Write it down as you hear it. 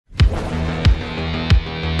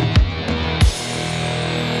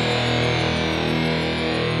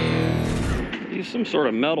some sort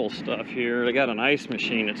of metal stuff here. They got an ice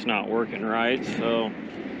machine that's not working right, so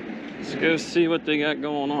let's go see what they got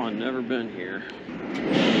going on. Never been here.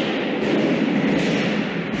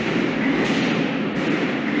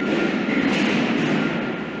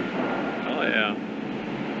 Oh yeah,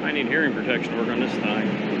 I need hearing protection to work on this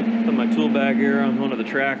thing. Put my tool bag here on one of the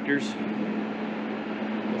tractors.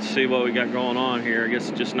 Let's see what we got going on here. I guess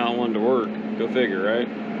it's just not one to work. Go figure, right?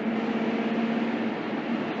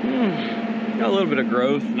 Got a little bit of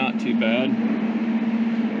growth, not too bad,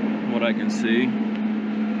 from what I can see.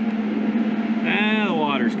 The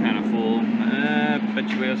water's kind of full. I bet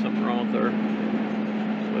you we have something wrong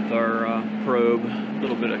with our probe. A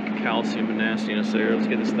little bit of calcium and nastiness there. Let's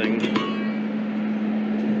get this thing.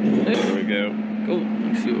 There we go. Cool.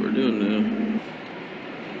 Let's see what we're doing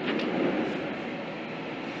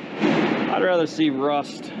now. I'd rather see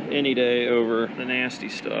rust any day over the nasty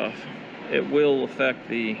stuff. It will affect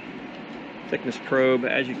the thickness probe.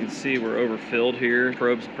 As you can see, we're overfilled here.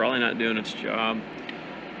 Probe's probably not doing its job.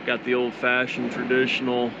 Got the old-fashioned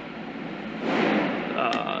traditional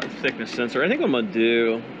thickness sensor. I think what I'm gonna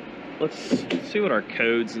do, let's see what our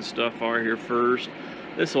codes and stuff are here first.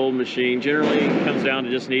 This old machine generally comes down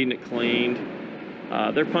to just needing it cleaned.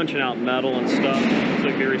 They're punching out metal and stuff, so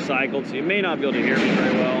it can be recycled, so you may not be able to hear me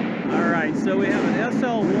very well. All right, so we have an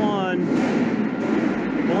SL1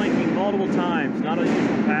 blinking multiple times, not a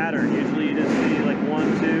usual pattern. Usually you just see like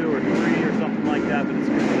 1, 2, or 3 or something like that, but it's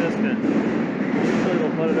consistent. Usually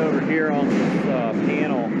they'll put it over here on this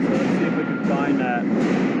panel, so let's see if we can find that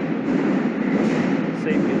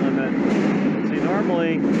safety limit. See,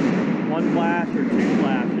 normally 1 flash or 2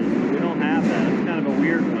 flashes, but we don't have that. It's kind of a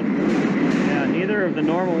weird one. Yeah, neither of the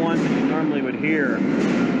normal ones that you normally would hear. I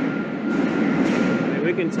mean,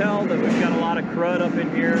 we can tell that we've got a lot of crud up in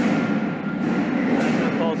here. That's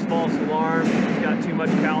going to cause false alarm. It's got too much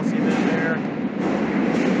calcium in there.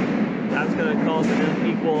 That's going to cause an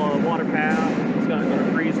unequal water path. It's not going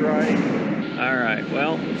to freeze right. Alright,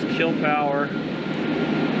 well, let's kill power.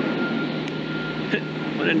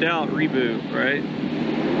 When in doubt, reboot, right?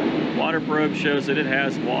 Water probe shows that it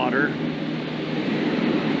has water.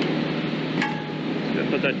 Just gotta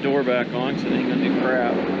put that door back on so it ain't gonna do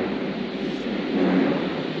crap.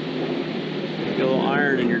 Get a little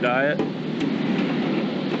iron in your diet.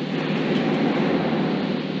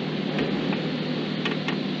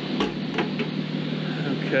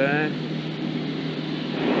 Okay.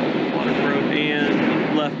 Water probe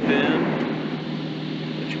in, left bin,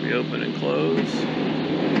 which we open and close.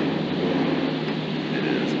 It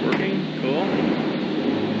is working, cool.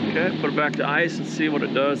 Okay, put it back to ice and see what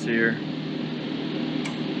it does here.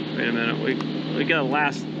 Wait a minute, we got a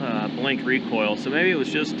last blink recoil, so maybe it was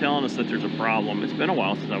just telling us that there's a problem. It's been a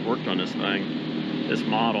while since I've worked on this thing, this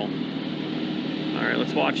model. All right,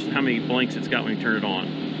 let's watch how many blinks it's got when you turn it on.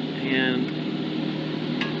 And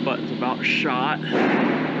button's about shot.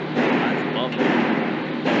 That's lovely.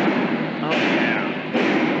 Oh yeah.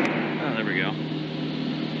 Oh, there we go.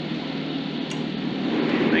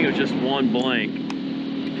 I think it was just 1 blink.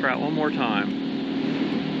 Try it one more time.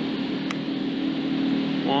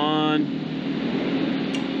 1.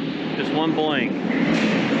 Just 1 blink.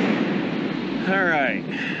 All right.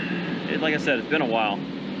 Like I said, it's been a while.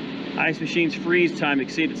 Ice machine's freeze time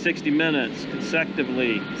exceeded 60 minutes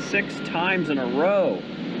consecutively, 6 times in a row.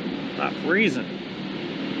 Not freezing.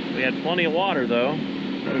 We had plenty of water though.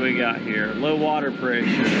 What do we got here? Low water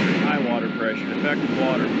pressure, high water pressure, effective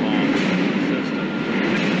water pump system.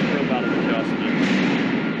 Probe out of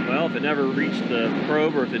adjustment. Well, if it never reached the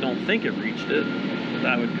probe, or if they don't think it reached it,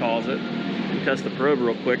 that would cause it. You test the probe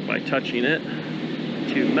real quick by touching it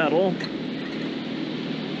to metal.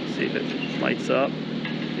 See if it lights up.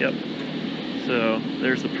 Yep. So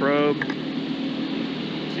there's the probe.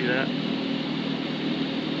 See that?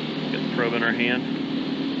 Get the probe in our hand.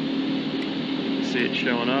 See it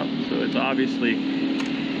showing up. So it's obviously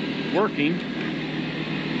working.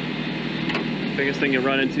 Biggest thing you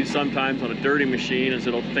run into sometimes on a dirty machine is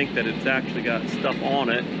it'll think that it's actually got stuff on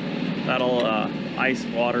it. That'll ice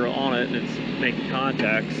water on it and it's making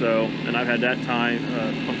contact. So, and I've had that time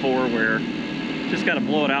before where just got to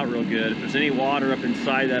blow it out real good. If there's any water up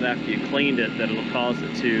inside that after you cleaned it, that it'll cause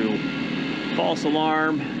it to false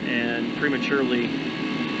alarm and prematurely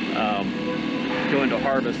go into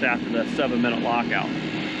harvest after the 7-minute lockout.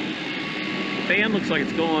 The fan looks like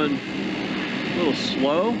it's going a little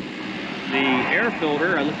slow. The air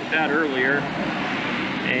filter, I looked at that earlier,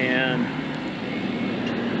 and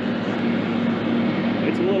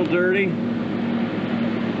it's a little dirty.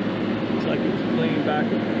 Looks like it was cleaned back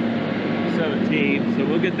in 17, so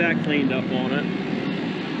we'll get that cleaned up on it.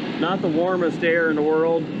 Not the warmest air in the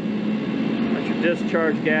world. Let your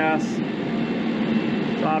discharge gas.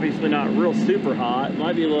 It's obviously not real super hot. It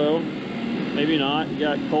might be low, maybe not. You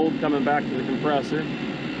got cold coming back to the compressor.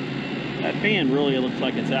 That fan really looks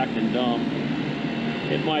like it's acting dumb.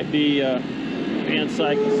 It might be a fan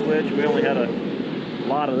cycle switch. We only had a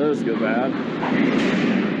lot of those go bad.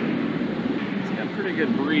 It's got a pretty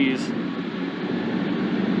good breeze.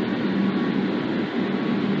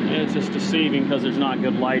 And it's just deceiving because there's not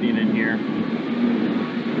good lighting in here.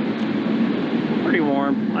 Pretty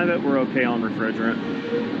warm. I bet we're okay on refrigerant.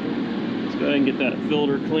 Let's go ahead and get that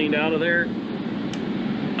filter cleaned out of there.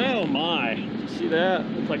 Oh my, see that?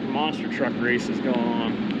 Looks like a monster truck race is going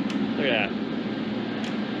on. Look at that.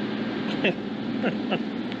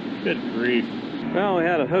 Good grief. Well, we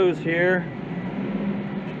had a hose here.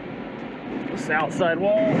 This outside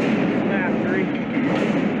wall, factory.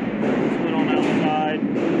 This went on outside.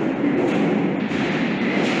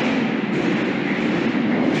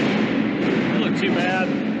 Doesn't look too bad.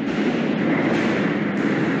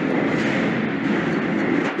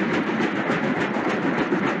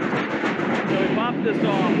 So we popped this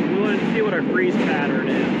off. We wanted to see what our freeze pattern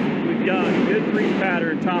is. We've got a good freeze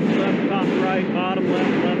pattern, top left, top right, bottom left,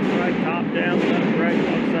 left right, top down, left right,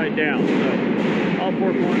 upside down. So all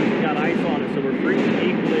four corners have got ice on it, so we're freezing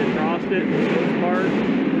equally across it for the most part.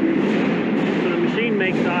 So the machine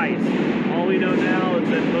makes ice. All we know now is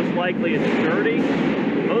that most likely it's dirty.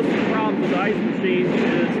 Most of the problems with ice machines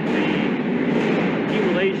is the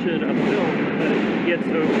accumulation of filth that it gets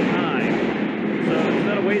over time. So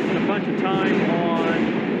instead of wasting a bunch of time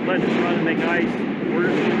on letting it run and make ice, we're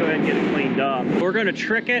just going to go ahead and get it cleaned up. We're going to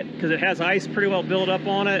trick it because it has ice pretty well built up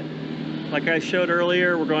on it. Like I showed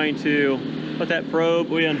earlier, we're going to put that probe,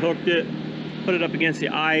 we unhooked it, put it up against the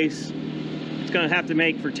ice. It's going to have to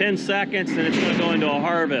make for 10 seconds and it's going to go into a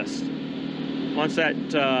harvest. Once that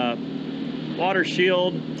water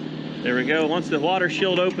shield, there we go. Once the water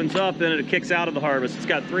shield opens up, then it kicks out of the harvest. It's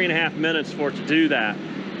got 3.5 minutes for it to do that.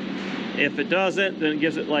 If it doesn't, then it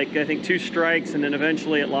gives it like, I think 2 strikes and then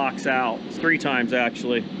eventually it locks out. It's 3 times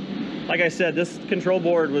actually. Like I said, this control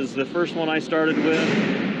board was the first one I started with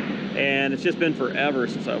and it's just been forever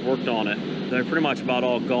since I've worked on it. They're pretty much about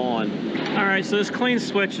all gone. All right, so this clean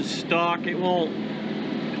switch is stock. It won't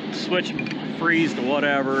switch freeze to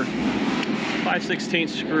whatever. 5/16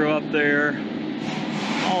 screw up there.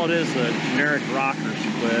 All it is a generic rocker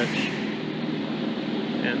switch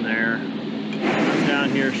in there.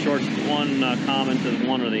 Down here shorts one common to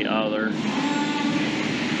one or the other.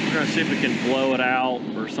 We're gonna see if we can blow it out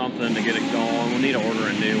or something to get it going. We'll need to order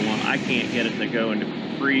a new one. I can't get it to go into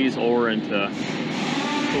freeze or into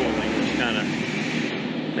cooling, which kind of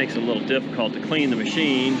makes it a little difficult to clean the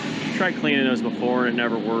machine. I tried cleaning those before and it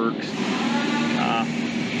never works.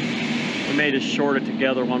 We may just short it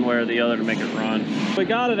together one way or the other to make it run. We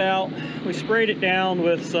got it out. We sprayed it down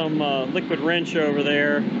with some liquid wrench over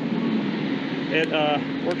there. It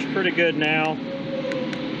works pretty good now.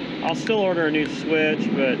 I'll still order a new switch,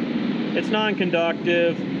 but it's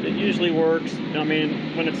non-conductive. It usually works. I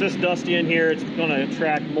mean, when it's this dusty in here, it's gonna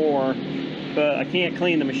attract more, but I can't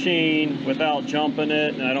clean the machine without jumping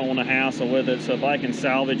it, and I don't want to hassle with it. So if I can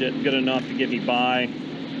salvage it good enough to get me by,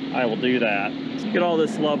 I will do that. Let's get all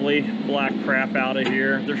this lovely black crap out of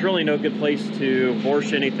here. There's really no good place to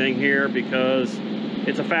wash anything here because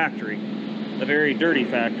it's a factory. A very dirty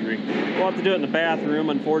factory. We'll have to do it in the bathroom,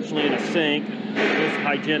 unfortunately in a sink. It's the most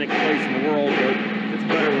hygienic place in the world, but it's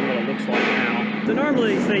better than what it looks like now. So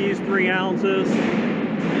normally they use 3 ounces.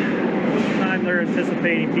 Most of the time they're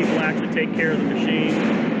anticipating people actually take care of the machine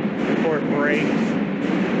before it breaks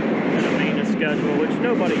in a maintenance schedule, which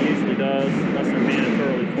nobody usually does unless they're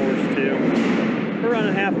mandatorily forced to. We're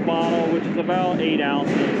running half a bottle, which is about 8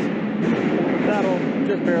 ounces. That'll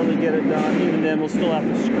just barely get it done. Even then, we'll still have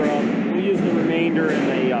to scrub. We'll use the remainder in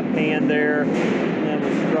the pan there, and then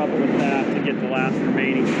we'll scrub it with that to get the last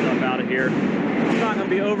remaining stuff out of here. I'm not going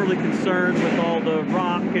to be overly concerned with all the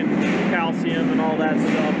rock and calcium and all that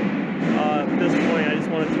stuff. At this point, I just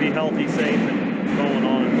want it to be healthy, safe, and going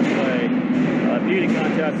on in this way. Beauty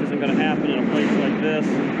contest isn't going to happen in a place like this.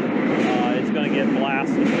 It's going to get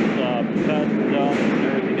blasted with cut and dust and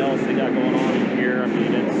everything else they got going on in here. I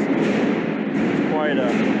mean, it's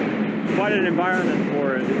quite an environment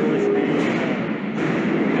for it. It really should be a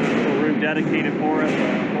little room dedicated for it, but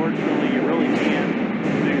unfortunately you really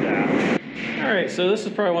can't do that. Alright, so this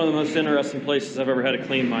is probably one of the most interesting places I've ever had to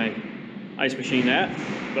clean my ice machine at,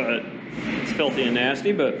 but it's filthy and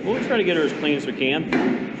nasty, but we'll try to get her as clean as we can.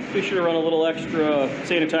 Be sure to run a little extra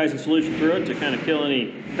sanitizing solution through it to kind of kill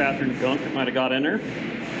any bathroom gunk that might have got in there.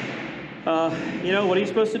 You know, what are you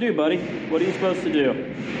supposed to do, buddy? What are you supposed to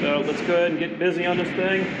do? So let's go ahead and get busy on this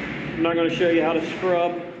thing. I'm not going to show you how to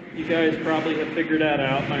scrub. You guys probably have figured that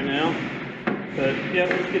out by now. But yeah,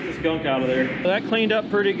 let's get this gunk out of there. That cleaned up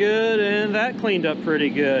pretty good, and that cleaned up pretty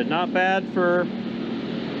good. Not bad for a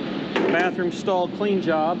bathroom stall clean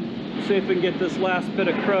job. Let's see if we can get this last bit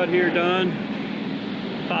of crud here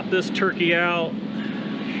done. Pop this turkey out.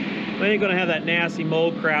 We ain't gonna have that nasty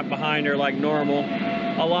mold crap behind her like normal.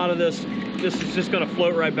 A lot of this is just gonna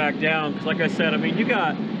float right back down. Because like I said, I mean,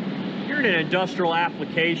 you're in an industrial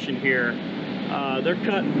application here. They're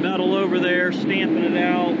cutting metal over there, stamping it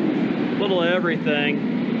out, a little of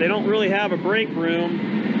everything. They don't really have a break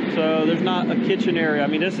room, so there's not a kitchen area. I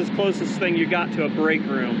mean, this is the closest thing you got to a break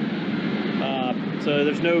room. So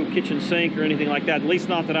there's no kitchen sink or anything like that, at least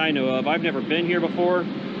not that I know of. I've never been here before,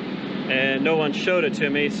 and no one showed it to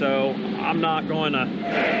me, so I'm not going to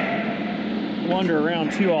wander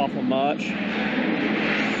around too awful much.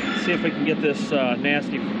 See if we can get this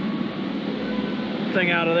nasty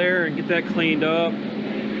thing out of there and get that cleaned up.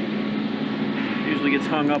 Usually gets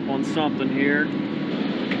hung up on something here.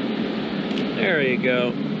 There you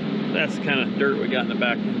go. That's the kind of dirt we got in the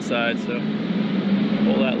back inside, so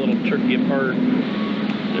pull that little turkey apart.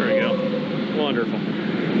 There we go. Wonderful.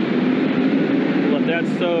 Let that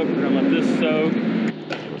soak. We're gonna let this soak.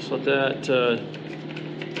 Just let that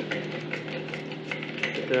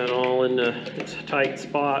get that all into its tight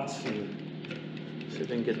spots, and see if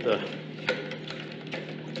we can get the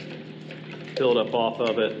buildup off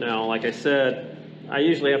of it. Now, like I said, I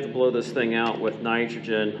usually have to blow this thing out with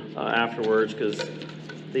nitrogen afterwards, because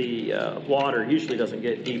the water usually doesn't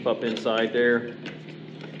get deep up inside there,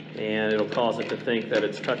 and it'll cause it to think that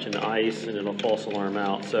it's touching the ice, and it'll false alarm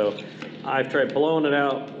out. So I've tried blowing it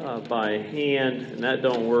out by hand, and that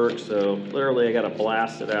don't work, so literally I got to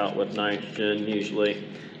blast it out with nitrogen usually.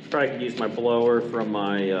 Probably could use my blower from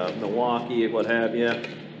my Milwaukee, what have you.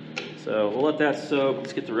 So we'll let that soak.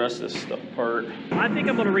 Let's get the rest of this stuff apart. I think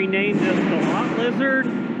I'm going to rename this the Lot Lizard or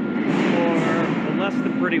the Less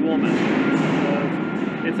Than Pretty Woman.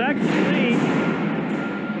 It's actually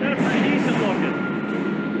kind of pretty decent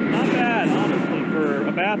looking. Not bad, honestly, for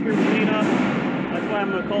a bathroom cleanup. That's why I'm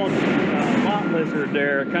going to call it Lot Lizard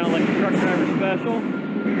there, kind of like the truck driver special.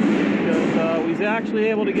 Because we was actually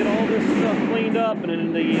able to get all this stuff cleaned up, and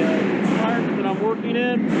in the environment that I'm working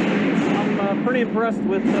in, I'm pretty impressed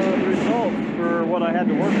with the results for what I had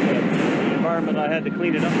to work with, the environment I had to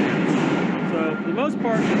clean it up in. So for the most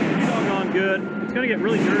part, it's pretty doggone good. It's going to get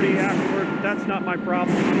really dirty afterwards, but that's not my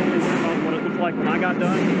problem. I'm only worried about what it looked like when I got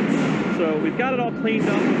done. So we've got it all cleaned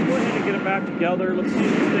up. Let's go ahead and get it back together. Let's see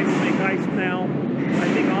if this thing will make ice now. I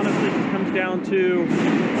think honestly it just comes down to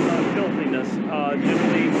filthiness.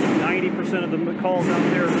 Generally 90% of the calls out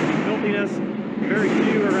there are going to be filthiness. Very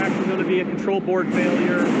few are actually going to be a control board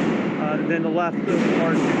failure. Then the left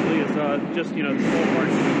part usually is just, you know, the small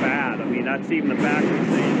parts are bad. I mean, that's even the factory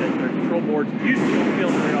saying that their control boards usually don't fail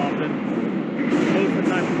very often. Most of the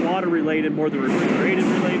time it's water related more than refrigerated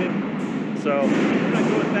related. So we're going to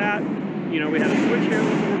go with that. You know, we had a switch here that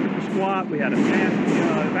wasn't working for squat. We had a nasty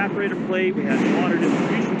evaporator plate. We had water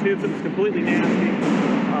distribution tubes that was completely nasty.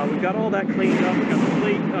 We've got all that cleaned up. We've got the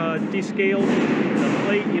plate descaled. The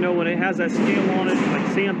plate, you know, when it has that scale on it, like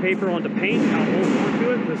sandpaper onto paint, how it holds onto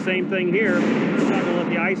it. The same thing here. It's not going to let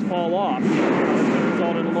the ice fall off. It's going to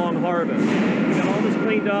result in a long harvest. We got all this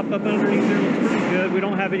cleaned up underneath there. Looks pretty good. We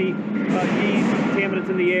don't have any yeast contaminants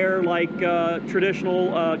in the air like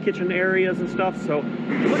traditional kitchen areas and stuff. So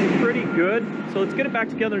it's looking pretty good. So let's get it back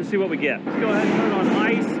together and see what we get. Let's go ahead and turn on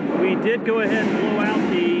ice. We did go ahead and blow out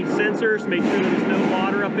the sensors, make sure there's no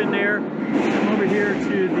water up in there. Come over here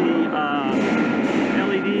to the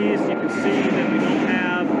LEDs. You can see that we don't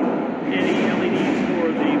have any LEDs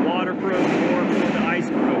for the water probe or for the ice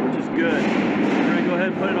probe, which is good. We're going to go ahead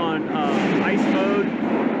and put it on ice mode.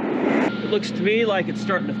 It looks to me like it's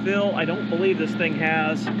starting to fill. I don't believe this thing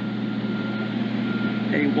has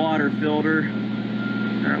a water filter.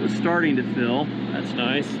 It was starting to fill. That's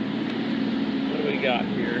nice. What do we got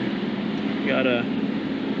here? We got a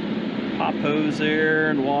pop hose there,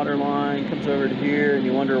 and water line comes over to here, and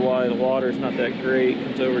you wonder why the water's not that great.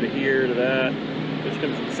 Comes over to here to that, which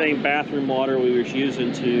comes from the same bathroom water we were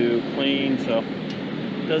using to clean. So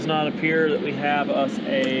it does not appear that we have us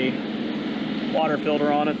a water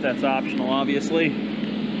filter on it. That's optional, obviously.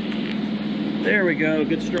 There we go,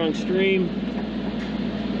 good strong stream.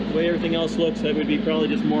 The way everything else looks, that would be probably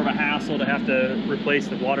just more of a hassle to have to replace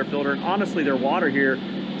the water filter. And honestly, their water here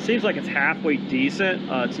seems like it's halfway decent.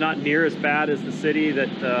 It's not near as bad as the city that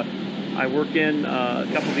I work in, a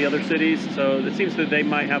couple of the other cities. So it seems that they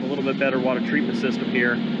might have a little bit better water treatment system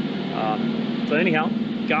here. So anyhow,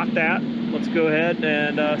 got that. Let's let's go ahead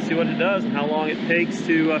and see what it does and how long it takes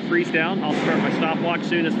to freeze down. I'll start my stopwatch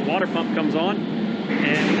soon as the water pump comes on.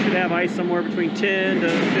 And we should have ice somewhere between 10 to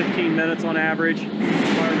 15 minutes on average.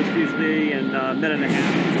 Harvest usually in a minute and a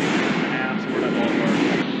half, somewhere in that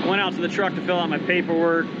ballpark. I went out to the truck to fill out my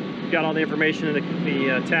paperwork, got all the information in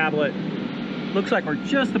the tablet. Looks like we're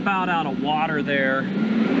just about out of water there,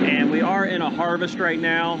 and we are in a harvest right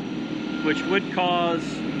now, which would cause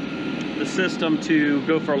the system to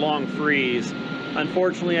go for a long freeze.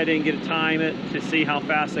 Unfortunately, I didn't get to time it to see how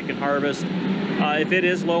fast it can harvest. If it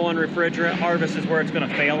is low on refrigerant, harvest is where it's going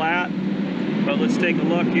to fail at. But let's take a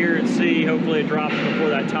look here and see. Hopefully it drops before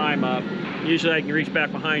that time up. Usually I can reach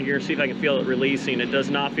back behind here and see if I can feel it releasing. It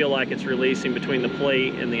does not feel like it's releasing between the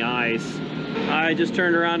plate and the ice. I just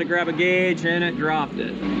turned around to grab a gauge and it dropped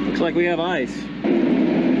it. Looks like we have ice.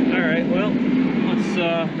 All right, well,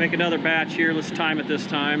 let's make another batch here. Let's time it this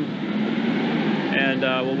time. And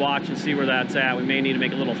we'll watch and see where that's at. We may need to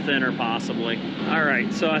make it a little thinner possibly. All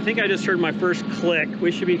right, so I think I just heard my first click.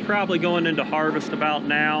 We should be probably going into harvest about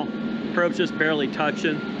now. Probe's just barely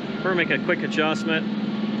touching. We're gonna make a quick adjustment.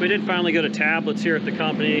 We did finally go to tablets here at the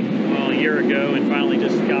company, well, a year ago, and finally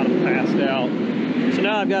just got them passed out. So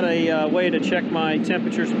now I've got a way to check my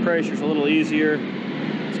temperatures and pressures a little easier.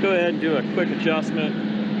 Let's go ahead and do a quick adjustment.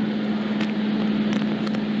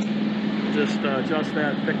 Just adjust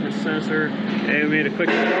that thickness sensor. Okay, we made a quick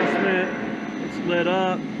adjustment. It's lit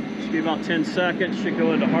up. Should be about 10 seconds. Should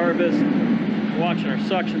go into harvest. Watching our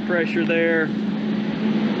suction pressure there.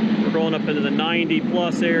 We're rolling up into the 90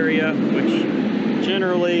 plus area, which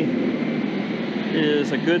generally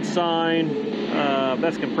is a good sign.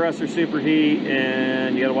 That's compressor superheat,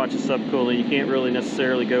 and you got to watch the subcooling. You can't really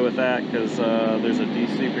necessarily go with that because there's a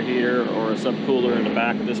de-superheater or a subcooler in the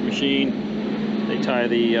back of this machine. They tie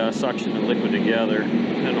the suction and liquid together,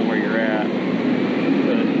 depending on where you're at.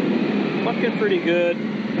 But looking pretty good.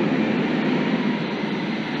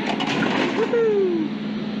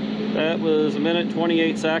 Woohoo! That was 1 minute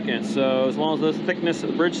 28 seconds. So as long as those thickness, the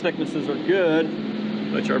bridge thicknesses are good,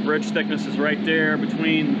 which our bridge thickness is right there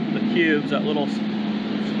between the cubes, that little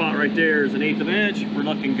spot right there is 1/8 of an inch, we're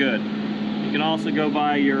looking good. You can also go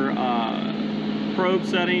by your probe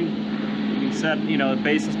setting. You can set, a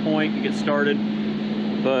basis point to get started.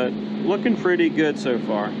 But looking pretty good so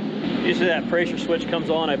far. Usually that pressure switch comes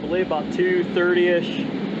on, I believe, about 2:30ish,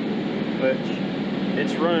 which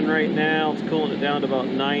it's running right now. It's cooling it down to about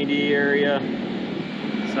 90 area.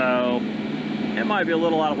 So it might be a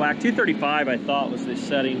little out of whack. 235 I thought was the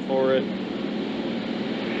setting for it.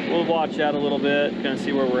 We'll watch that a little bit, kind of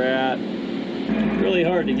see where we're at. Really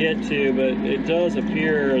hard to get to, but it does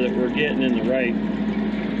appear that we're getting in the right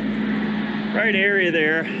area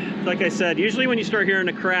there. Like I said, usually when you start hearing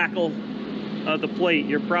the crackle of the plate,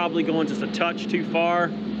 you're probably going just a touch too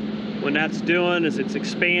far. When that's doing is it's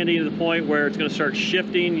expanding to the point where it's going to start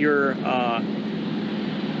shifting your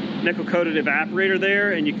nickel coated evaporator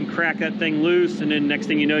there, and you can crack that thing loose, and then next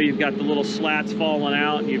thing you know, you've got the little slats falling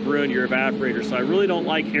out and you've ruined your evaporator. So I really don't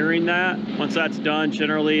like hearing that. Once that's done,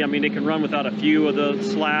 generally, I mean, it can run without a few of the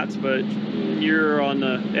slats, but you're on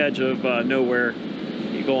the edge of nowhere.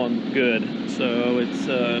 You're going good. So it's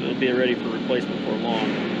it'll be ready for replacement for long.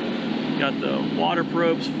 Got the water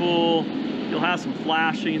probes full. You'll have some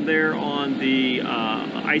flashing there on the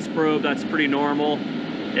ice probe. That's pretty normal.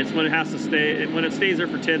 It's when it has to stay, when it stays there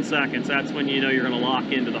for 10 seconds, that's when you know you're going to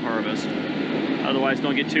lock into the harvest. Otherwise,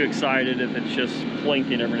 don't get too excited if it's just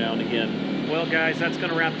blinking every now and again. Well, guys, that's going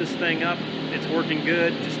to wrap this thing up. It's working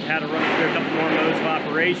good. Just had to run through a couple more modes of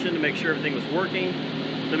operation to make sure everything was working.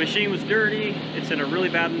 The machine was dirty. It's in a really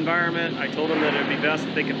bad environment. I told them that it would be best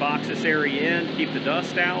if they could box this area in, keep the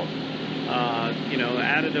dust out.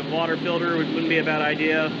 Additive water filter wouldn't be a bad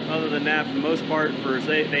idea. Other than that, for the most part, for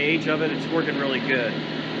the age of it, it's working really good.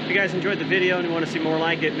 If you guys enjoyed the video and you want to see more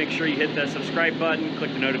like it, make sure you hit that subscribe button,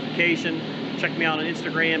 click the notification. Check me out on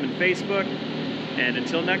Instagram and Facebook. And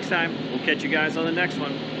until next time, we'll catch you guys on the next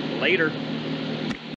one. Later.